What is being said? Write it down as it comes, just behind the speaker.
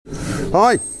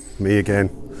Hi, me again.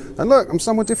 And look, I'm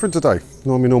somewhere different today,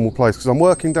 not in my normal place, because I'm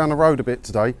working down the road a bit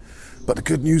today. But the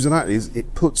good news of that is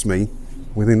it puts me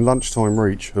within lunchtime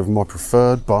reach of my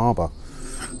preferred barber.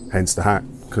 Hence the hat,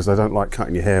 because I don't like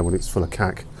cutting your hair when it's full of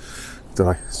cack, do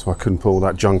I? So I couldn't put all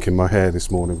that junk in my hair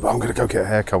this morning. But I'm going to go get a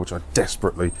haircut, which I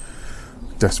desperately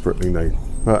need.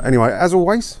 But anyway, as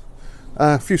always,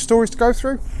 a few stories to go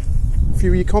through, a few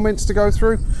of your comments to go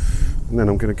through, and then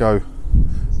I'm going to go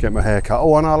get my hair cut.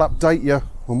 Oh, and I'll update you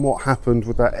on what happened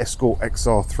with that Escort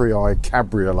XR3i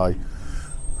cabriolet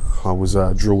I was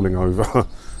drooling over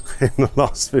in the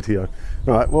last video.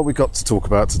 Right, what we got to talk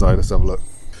about today, let's have a look.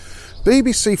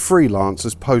 BBC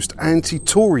freelancers post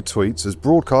anti-Tory tweets as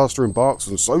broadcaster embarks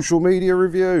on social media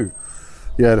review.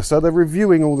 Yeah, so they're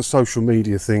reviewing all the social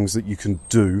media things that you can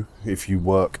do if you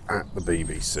work at the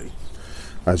BBC.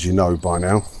 As you know by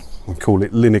now, we call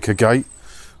it Lineker-gate,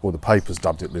 or the papers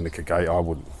dubbed it Lineker-gate. I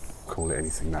wouldn't call it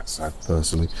anything that sad,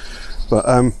 personally. But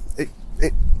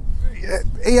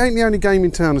he ain't the only game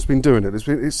in town that's been doing it.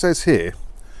 It says here,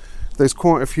 there's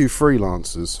quite a few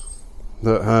freelancers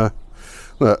that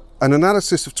an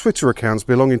analysis of Twitter accounts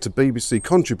belonging to BBC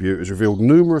contributors revealed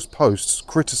numerous posts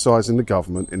criticising the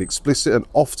government in explicit and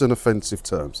often offensive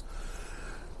terms.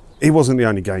 He wasn't the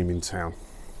only game in town.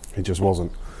 He just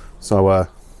wasn't. So,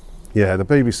 yeah, the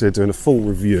BBC are doing a full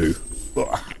review.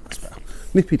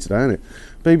 It's nippy today, isn't it?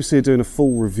 BBC are doing a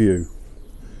full review,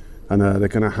 and they're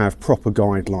going to have proper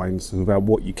guidelines about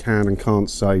what you can and can't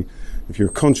say if you're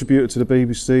a contributor to the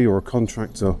BBC or a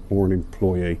contractor or an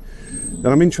employee. And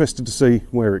I'm interested to see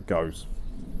where it goes.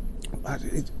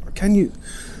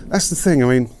 That's the thing, I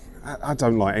mean, I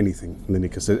don't like anything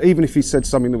Lineker said. Even if he said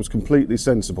something that was completely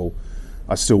sensible,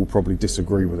 I still probably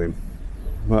disagree with him.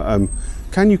 But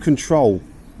can you control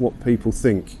what people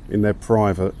think in their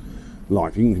private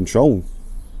life? You can control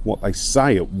what they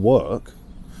say at work.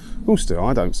 Well, still,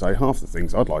 I don't say half the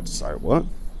things I'd like to say at work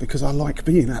because I like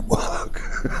being at work.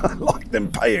 I like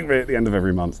them paying me at the end of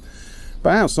every month.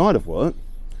 But outside of work,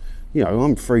 you know,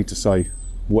 I'm free to say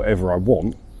whatever I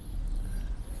want.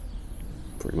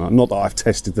 Pretty much. Not that I've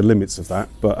tested the limits of that,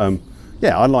 but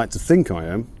yeah, I like to think I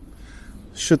am.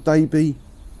 Should they be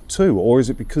too? Or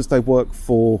is it because they work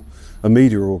for a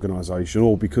media organisation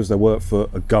or because they work for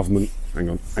a government, hang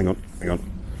on,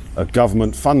 a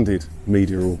government-funded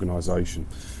media organisation?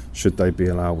 Should they be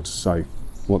allowed to say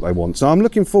what they want? So I'm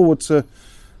looking forward to,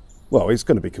 well, it's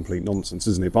going to be complete nonsense,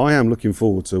 isn't it? But I am looking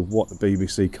forward to what the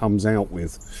BBC comes out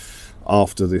with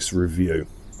after this review.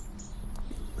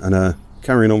 And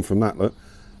carrying on from that, look,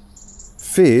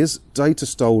 fears data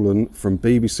stolen from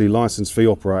BBC licence fee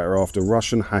operator after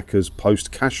Russian hackers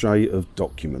post cache of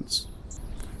documents.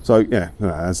 So yeah,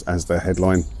 as their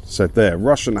headline said there,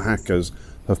 Russian hackers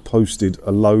have posted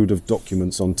a load of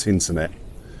documents on Tinternet,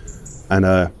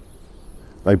 and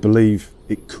they believe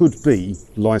it could be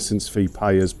licence fee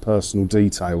payers' personal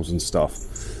details and stuff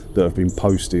that have been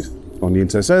posted on the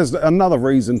internet. So there's another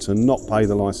reason to not pay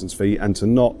the licence fee and to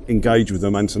not engage with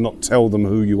them and to not tell them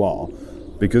who you are,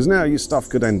 because now your stuff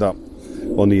could end up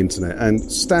on the internet.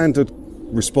 And standard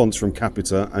response from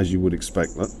Capita, as you would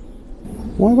expect. Look.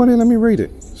 Why won't it let me read it?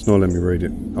 It's not letting me read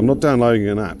it. I'm not downloading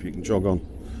an app, you can jog on.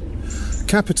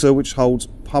 Capita, which holds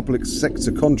public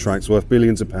sector contracts worth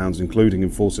billions of pounds, including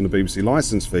enforcing the BBC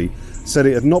licence fee, said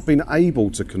it had not been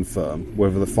able to confirm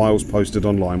whether the files posted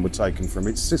online were taken from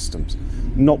its systems.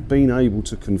 Not been able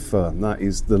to confirm. That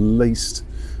is the least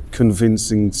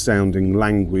convincing sounding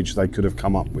language they could have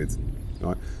come up with.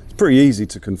 Right? It's pretty easy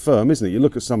to confirm, isn't it? You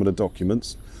look at some of the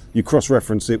documents, you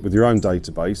cross-reference it with your own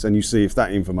database, and you see if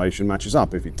that information matches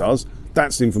up. If it does,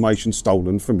 that's information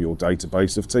stolen from your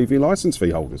database of TV licence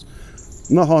fee holders.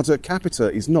 Not hard to,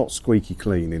 Capita is not squeaky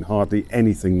clean in hardly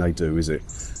anything they do, is it?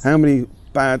 How many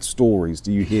bad stories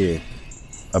do you hear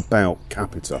about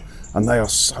Capita? And they are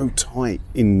so tight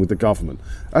in with the government.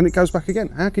 And it goes back again,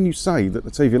 how can you say that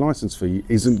the TV licence fee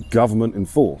isn't government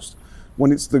enforced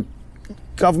when it's the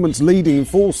government's leading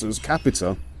enforcers,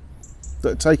 Capita,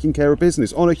 that are taking care of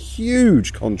business on a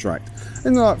huge contract?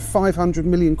 And like 500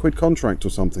 million quid contract or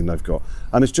something they've got.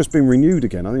 And it's just been renewed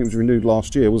again. I think it was renewed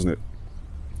last year, wasn't it?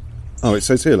 Oh, it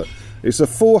says here, look, it's a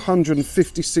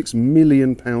 £456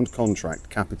 million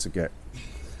contract Capita get.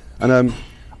 And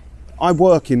I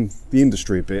work in the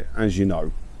industry a bit, as you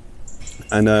know.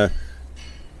 And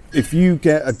if you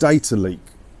get a data leak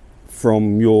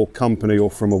from your company or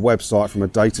from a website, from a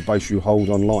database you hold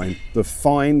online, the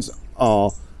fines are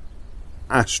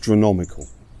astronomical.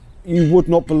 You would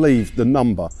not believe the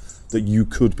number that you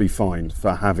could be fined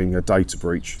for having a data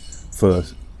breach for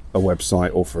a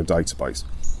website or for a database.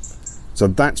 So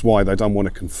that's why they don't want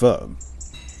to confirm,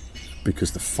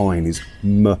 because the fine is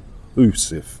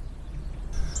exclusive.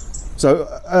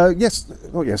 So,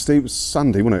 yesterday, it was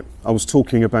Sunday, wasn't it? I was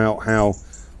talking about how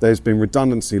there's been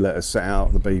redundancy letters set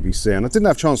out at the BBC, and I didn't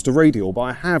have a chance to read it all, but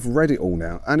I have read it all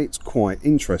now, and it's quite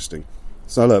interesting.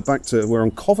 So look, we're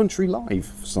on Coventry Live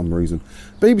for some reason.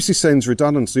 BBC sends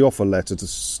redundancy offer letter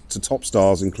to top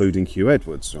stars, including Hugh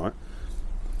Edwards, right?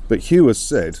 But Hugh has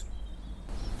said,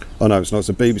 oh no, it's not, it's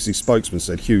a BBC spokesman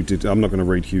said, Hugh did, I'm not going to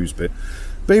read Hugh's bit.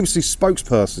 BBC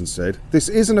spokesperson said, this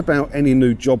isn't about any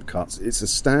new job cuts, it's a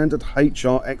standard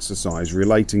HR exercise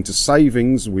relating to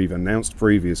savings we've announced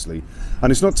previously,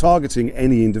 and it's not targeting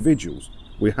any individuals.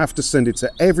 We have to send it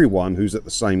to everyone who's at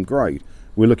the same grade.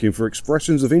 We're looking for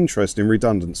expressions of interest in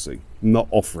redundancy, not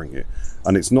offering it.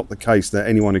 And it's not the case that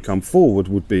anyone who come forward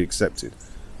would be accepted.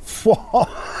 What?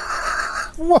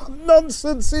 What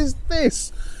nonsense is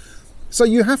this? So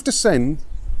you have to send,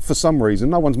 for some reason,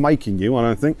 no one's making you, I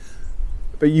don't think,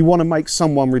 but you want to make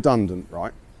someone redundant,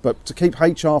 right? But to keep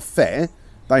HR fair,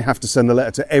 they have to send a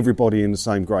letter to everybody in the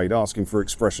same grade asking for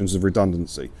expressions of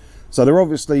redundancy. So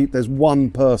there's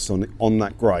one person on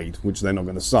that grade, which they're not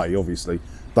going to say, obviously,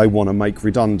 they want to make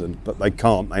redundant, but they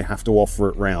can't. They have to offer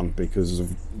it round because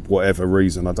of whatever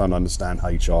reason. I don't understand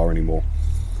HR anymore.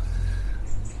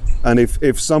 And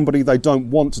if somebody they don't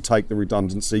want to take the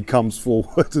redundancy comes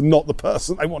forward and not the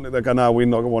person they wanted, they go, no, we're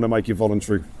not going to want to make you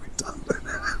voluntary redundant.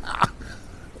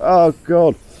 Oh,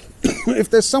 God. If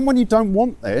there's someone you don't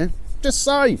want there, just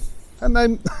say. And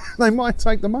then they might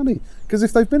take the money. Because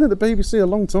if they've been at the BBC a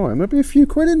long time, there'll be a few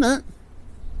quid in that.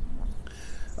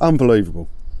 Unbelievable.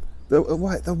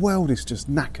 The world is just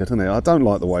knackered, isn't it? I don't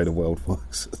like the way the world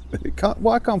works.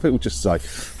 Why can't people just say,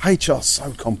 HR's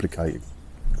so complicated.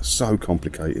 So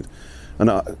complicated. And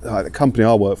the company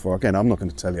I work for, again, I'm not going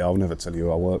to tell you, I'll never tell you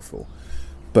who I work for,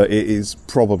 but it is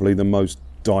probably the most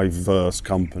diverse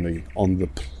company on the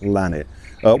planet.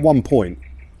 At one point,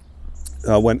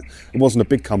 when it wasn't a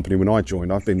big company when I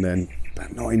joined, I've been there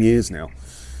about 9 years now, it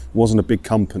wasn't a big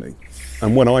company.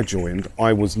 And when I joined,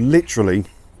 I was literally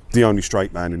the only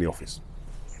straight man in the office.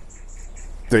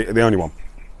 The only one.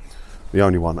 The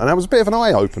only one. And that was a bit of an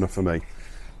eye-opener for me.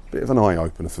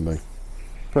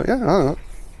 But yeah, I don't know.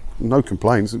 No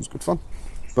complaints, it was good fun.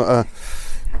 But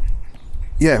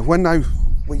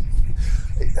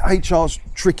HR's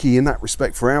tricky in that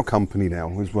respect for our company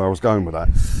now, is where I was going with that.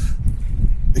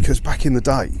 Because back in the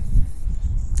day,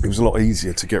 it was a lot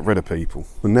easier to get rid of people.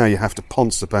 And now you have to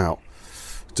ponce about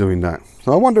doing that.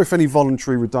 So I wonder if any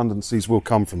voluntary redundancies will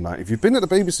come from that. If you've been at the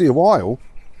BBC a while,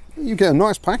 you get a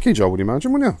nice package, I would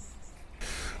imagine, wouldn't you?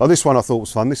 Oh, this one I thought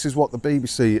was fun. This is what the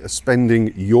BBC are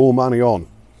spending your money on.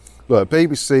 Look,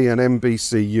 BBC and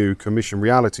NBCU commission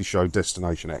reality show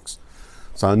Destination X.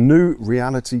 So a new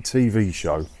reality TV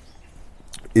show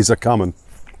is a-coming.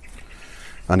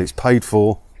 And it's paid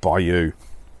for by you.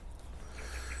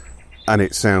 And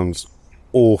it sounds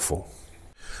awful.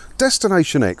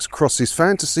 Destination X crosses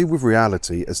fantasy with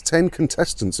reality as 10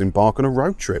 contestants embark on a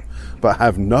road trip, but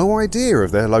have no idea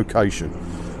of their location.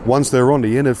 Once they're on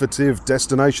the innovative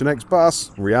Destination X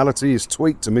bus, reality is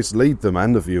tweaked to mislead them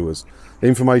and the viewers.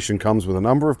 Information comes with a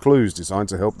number of clues designed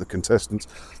to help the contestants.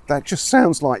 That just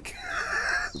sounds like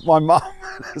my mum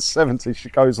at 70, she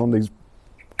goes on these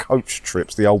coach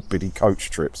trips, the old biddy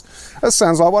coach trips. That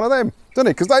sounds like one of them, doesn't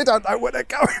it? Because they don't know where they're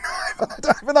going. They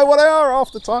don't even know what they are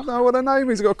half the time. They know what their name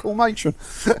is. They've got a cool matron.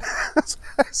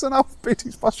 It's an old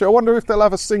biddy's bus show. I wonder if they'll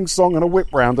have a sing-song and a whip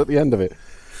round at the end of it.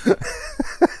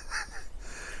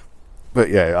 But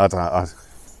yeah, I don't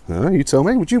know, you tell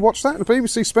me. Would you watch that? The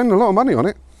BBC spending a lot of money on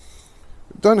it.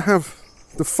 Don't have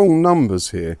the full numbers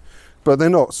here, but they're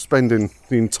not spending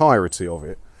the entirety of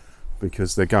it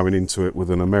because they're going into it with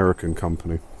an American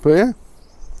company. But yeah,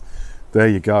 there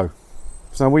you go.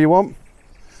 Is that what you want?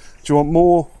 Do you want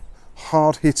more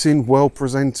hard-hitting,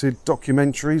 well-presented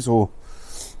documentaries, or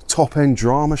top-end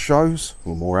drama shows,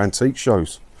 or more antique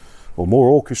shows, or more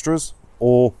orchestras,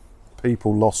 or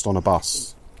people lost on a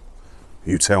bus?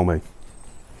 You tell me.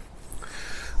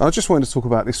 I just wanted to talk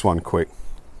about this one quick.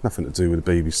 Nothing to do with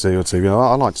the BBC or TV.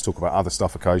 I like to talk about other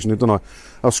stuff occasionally, don't I?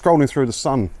 I was scrolling through the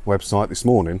Sun website this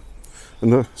morning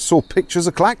and saw pictures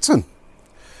of Clacton.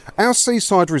 Our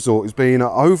seaside resort is being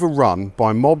overrun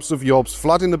by mobs of yobs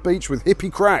flooding the beach with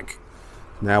hippie crack.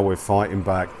 Now we're fighting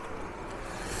back.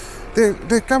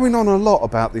 They're going on a lot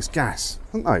about this gas,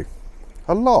 aren't they?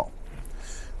 A lot.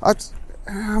 I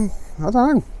don't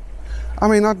know. I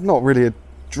mean, I'm not really a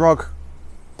drug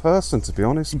person, to be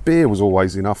honest. Beer was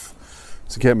always enough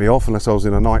to get me off, unless I was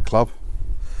in a nightclub.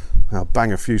 I'd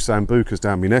bang a few sambucas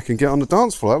down my neck and get on the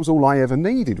dance floor. That was all I ever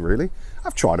needed, really.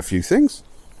 I've tried a few things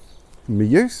in my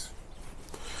youth.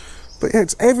 But yeah,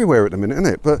 it's everywhere at the minute,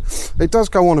 isn't it? But it does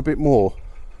go on a bit more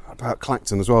about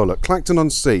Clacton as well. Look,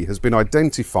 Clacton-on-Sea has been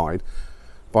identified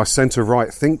by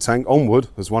centre-right think tank Onward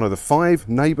as one of the 5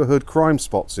 neighbourhood crime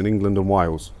spots in England and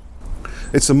Wales.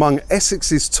 It's among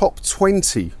Essex's top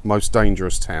 20 most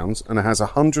dangerous towns, and it has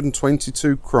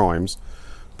 122 crimes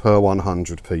per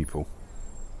 100 people.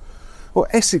 Well,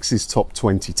 Essex's top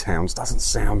 20 towns doesn't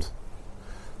sound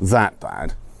that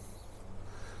bad,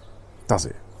 does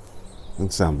it?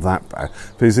 Doesn't sound that bad.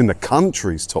 But it's in the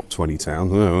country's top 20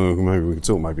 towns. Maybe we could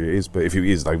talk, maybe it is, but if it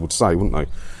is, they would say, wouldn't they?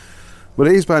 But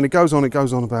it is bad, and it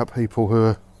goes on about people who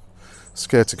are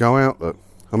scared to go out. Look,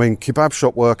 I mean, kebab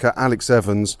shop worker Alex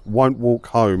Evans won't walk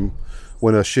home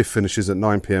when her shift finishes at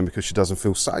 9 p.m. because she doesn't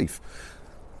feel safe.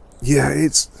 Yeah,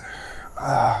 it's,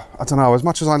 I don't know, as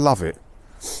much as I love it,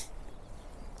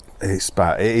 it's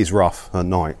bad. It is rough at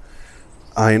night.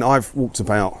 I mean, I've walked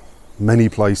about many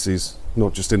places,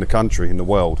 not just in the country, in the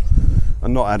world,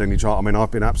 and not had any chance. I mean,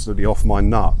 I've been absolutely off my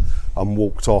nut and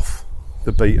walked off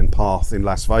the beaten path in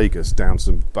Las Vegas down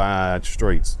some bad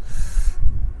streets.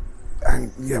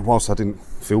 And yeah, whilst I didn't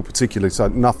feel particularly so,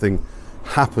 nothing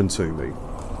happened to me.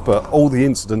 But all the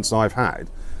incidents I've had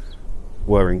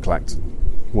were in Clacton.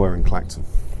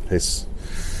 It's,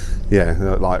 yeah,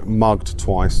 like mugged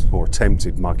twice, or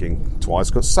attempted mugging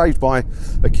twice. Got saved by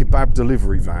a kebab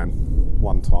delivery van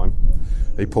one time.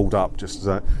 He pulled up just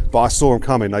as but I saw him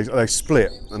coming. They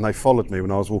split and they followed me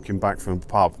when I was walking back from the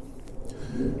pub.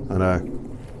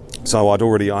 And so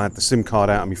I had the SIM card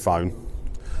out of my phone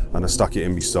and I stuck it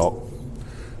in my sock.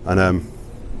 And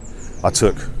I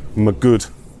took my good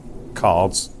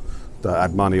cards that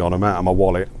had money on them out of my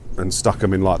wallet and stuck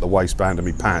them in like the waistband of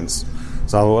my pants.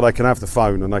 So well, they can have the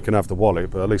phone and they can have the wallet,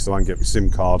 but at least I won't get my SIM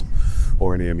card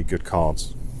or any of my good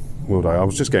cards, will they? I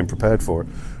was just getting prepared for it.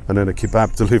 And then a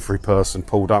kebab delivery person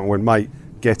pulled up and went, "Mate,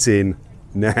 get in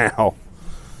now."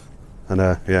 And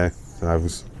it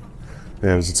was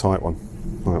a tight one.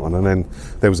 And then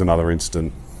there was another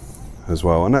incident as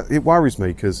well. And it worries me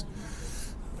because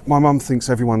my mum thinks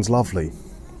everyone's lovely.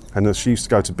 And she used to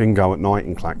go to bingo at night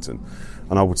in Clacton.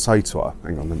 And I would say to her,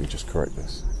 hang on, let me just correct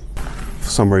this. For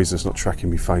some reason, it's not tracking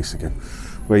my face again.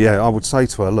 But yeah, I would say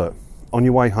to her, look, on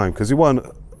your way home, because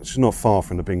she's not far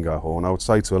from the bingo hall. And I would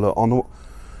say to her, look,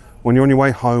 when you're on your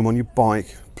way home on your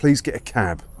bike, please get a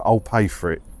cab. I'll pay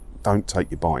for it. Don't take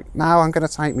your bike. No, I'm going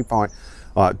to take my bike.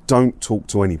 Don't talk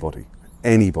to anybody.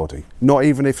 Not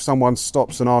even if someone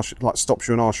stops you and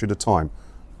asks you the time.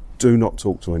 Do not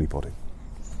talk to anybody.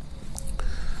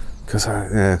 Because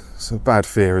it's a bad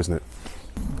fear, isn't it?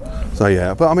 So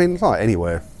yeah, but I mean, like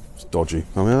anywhere, it's dodgy.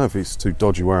 I mean, I don't know if it's too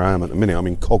dodgy where I am at the minute. I'm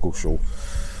in Coggleshall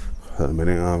at the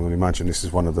minute. I would imagine this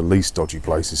is one of the least dodgy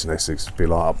places in Essex. It'd be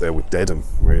like up there with Dedham,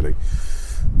 really.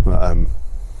 But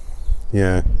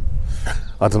yeah,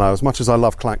 I don't know. As much as I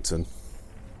love Clacton,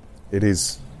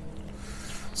 it's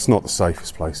not the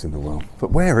safest place in the world.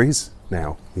 But where is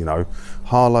now? You know,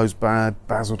 Harlow's bad,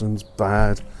 Basildon's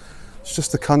bad. It's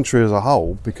just the country as a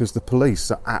whole, because the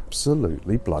police are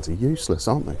absolutely bloody useless,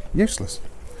 aren't they? Useless.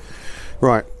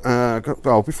 Right.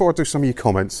 Well, before I do some of your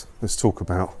comments, let's talk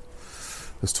about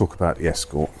the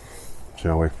Escort,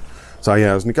 shall we? So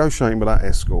yeah, I was negotiating with that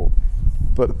Escort,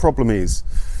 but the problem is,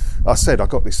 I said I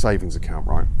got this savings account,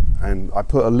 right, and I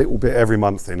put a little bit every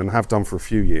month in, and have done for a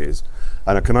few years,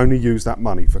 and I can only use that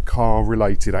money for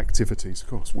car-related activities. Of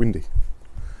course, it's windy,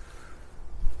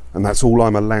 and that's all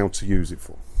I'm allowed to use it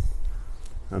for.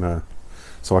 And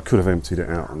so I could have emptied it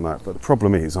out on that, but the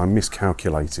problem is I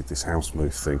miscalculated this house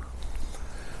move thing,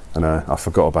 and I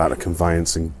forgot about the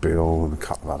conveyancing bill and a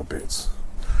couple of other bits.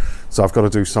 So I've got to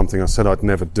do something I said I'd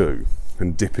never do,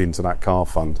 and dip into that car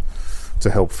fund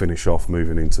to help finish off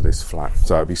moving into this flat.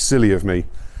 So it'd be silly of me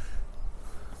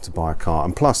to buy a car.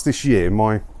 And plus this year,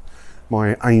 my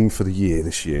aim for the year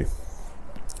this year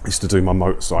is to do my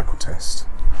motorcycle test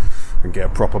and get a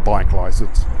proper bike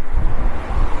licence,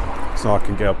 so I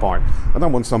can get a bike. I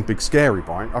don't want some big scary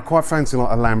bike. I quite fancy like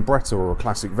a Lambretta or a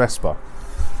classic Vespa,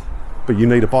 but you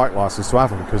need a bike licence to have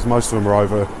them, because most of them are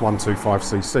over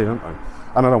 125cc, aren't they?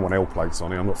 And I don't want L plates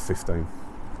on it. I'm not 15.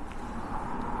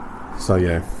 So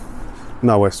yeah,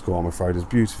 no Escort, I'm afraid. As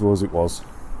beautiful as it was,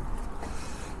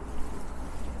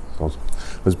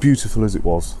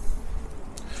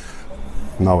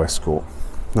 no Escort,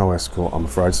 I'm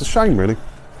afraid. It's a shame, really.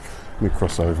 Let me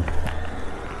cross over.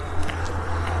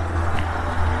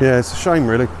 Yeah, it's a shame,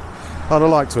 really. I'd have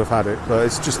liked to have had it, but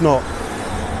it's just not,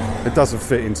 it doesn't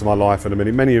fit into my life in a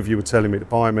minute. Many of you were telling me to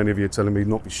buy, many of you are telling me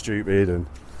not be stupid, and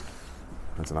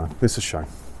I don't know, it's a shame.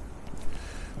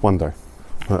 One day.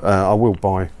 But I will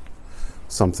buy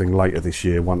something later this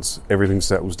year once everything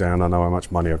settles down. I know how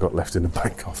much money I got left in the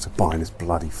bank after buying this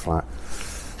bloody flat.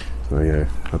 So yeah,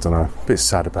 I don't know, a bit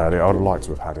sad about it. I would have liked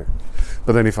to have had it,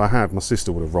 but then if I had, my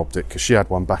sister would have robbed it, because she had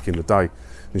one back in the day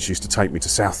and she used to take me to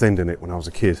Southend in it when I was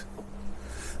a kid,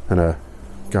 and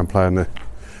go and play on the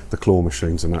claw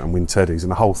machines and that and win teddies,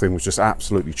 and the whole thing was just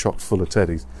absolutely chock full of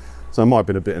teddies. So it might have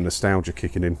been a bit of nostalgia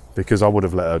kicking in, because I would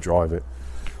have let her drive it.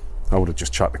 I would have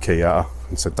just chucked the key at her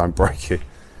and said don't break it.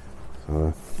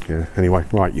 Yeah, anyway,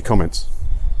 right, your comments.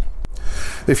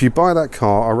 If you buy that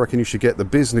car, I reckon you should get the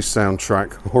business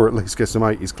soundtrack, or at least get some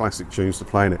 80s classic tunes to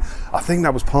play in it. I think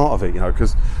that was part of it, you know,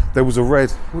 because there was a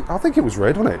red, I think it was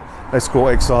red, wasn't it?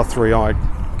 Escort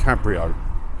XR3i Cabrio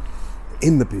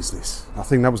in the business. I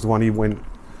think that was the one he went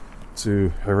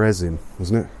to Jerez in,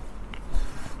 wasn't it?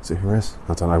 Is it Jerez?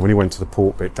 I don't know. When he went to the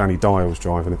port bit, Danny Dyer was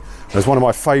driving it. It's one of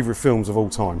my favourite films of all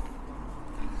time.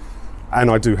 And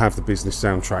I do have the business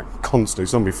soundtrack constantly.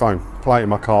 It's on my phone. Play it in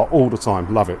my car all the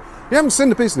time. Love it. You haven't seen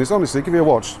the business, honestly, give it a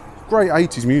watch. Great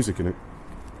 80s music in it.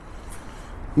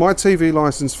 My TV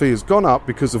licence fee has gone up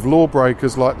because of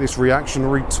lawbreakers like this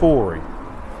reactionary Tory.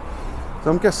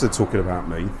 So I guess they're talking about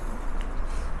me.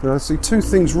 I see two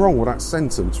things wrong with that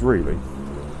sentence, really.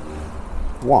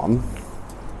 One,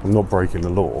 I'm not breaking the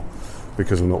law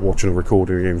because I'm not watching a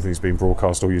recording of anything that's being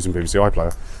broadcast or using BBC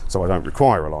iPlayer, so I don't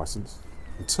require a licence.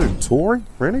 And two, Tory?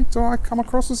 Really? Do I come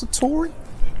across as a Tory?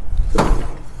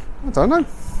 I don't know.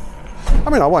 I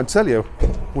mean, I won't tell you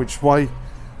which way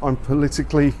I'm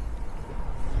politically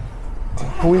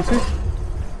pointed,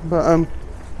 but I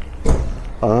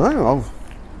don't know.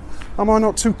 Am I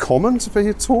not too common to be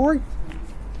a Tory?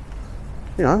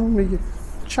 You know, I'm a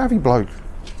chavvy bloke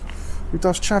who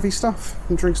does chavvy stuff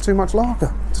and drinks too much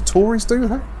lager. Do Tories do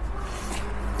that?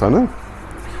 Don't know.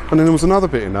 And then there was another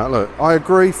bit in that. Look, I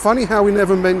agree. Funny how he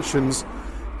never mentions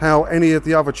how any of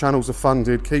the other channels are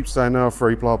funded. Keep saying they're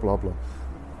free, blah, blah, blah.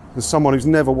 As someone who's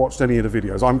never watched any of the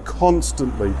videos, I'm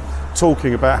constantly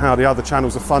talking about how the other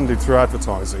channels are funded through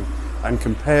advertising and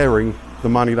comparing the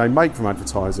money they make from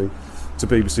advertising to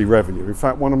BBC revenue. In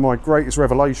fact, one of my greatest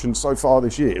revelations so far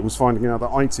this year was finding out that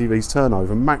ITV's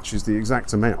turnover matches the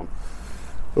exact amount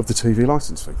of the TV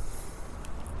licence fee.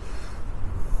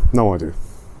 No idea.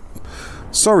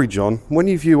 Sorry, John, when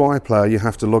you view iPlayer, you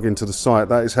have to log into the site.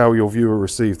 That is how your viewer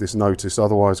receives this notice.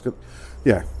 Otherwise,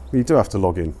 yeah, you do have to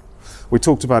log in. We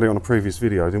talked about it on a previous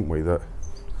video, didn't we?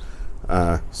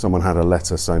 That someone had a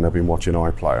letter saying they've been watching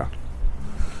iPlayer.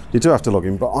 You do have to log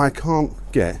in, but I can't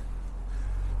get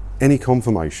any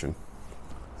confirmation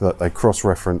that they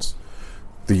cross-reference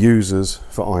the users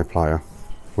for iPlayer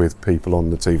with people on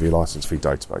the TV licence fee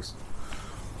database.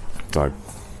 So,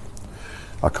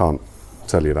 I can't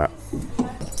tell you that.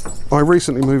 I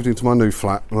recently moved into my new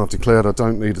flat and I've declared I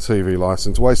don't need a TV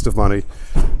licence. Waste of money.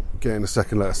 Getting a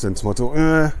second letter sent to my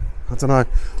daughter. I don't know.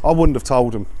 I wouldn't have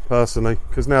told them personally,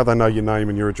 because now they know your name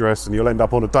and your address and you'll end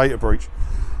up on a data breach.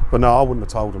 But no, I wouldn't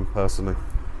have told them personally.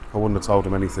 I wouldn't have told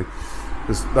them anything.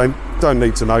 Because they don't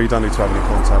need to know, you don't need to have any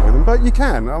contact with them. But you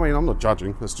can. I mean, I'm not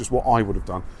judging. That's just what I would have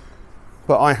done.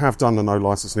 But I have done the no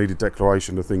licence needed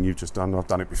declaration, the thing you've just done. I've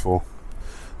done it before.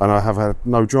 And I have had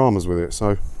no dramas with it.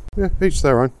 So, yeah, each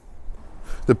their own.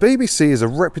 The BBC is a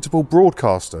reputable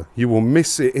broadcaster. You will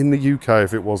miss it in the UK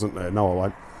if it wasn't there. No, I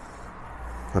won't.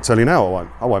 I tell you now, I won't.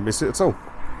 I won't miss it at all.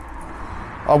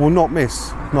 I will not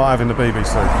miss not having the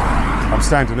BBC. I'm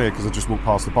standing here because I just walked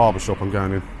past the barber shop I'm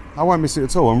going in. I won't miss it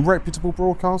at all. A reputable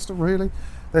broadcaster, really?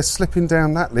 They're slipping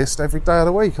down that list every day of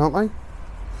the week, aren't they?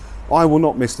 I will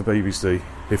not miss the BBC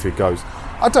if it goes.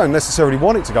 I don't necessarily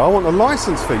want it to go. I want the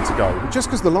licence fee to go. But just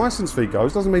because the licence fee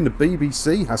goes doesn't mean the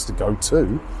BBC has to go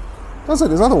too. Does it?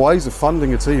 There's other ways of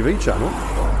funding a TV channel.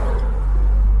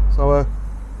 So,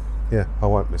 yeah, I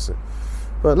won't miss it.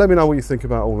 But let me know what you think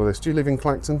about all of this. Do you live in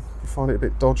Clacton? Do you find it a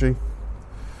bit dodgy?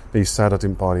 Are you sad I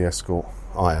didn't buy the Escort?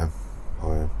 I am.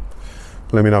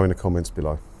 Let me know in the comments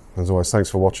below. As always,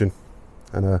 thanks for watching.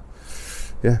 And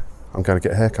yeah, I'm going to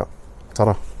get a haircut.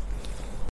 Ta-da.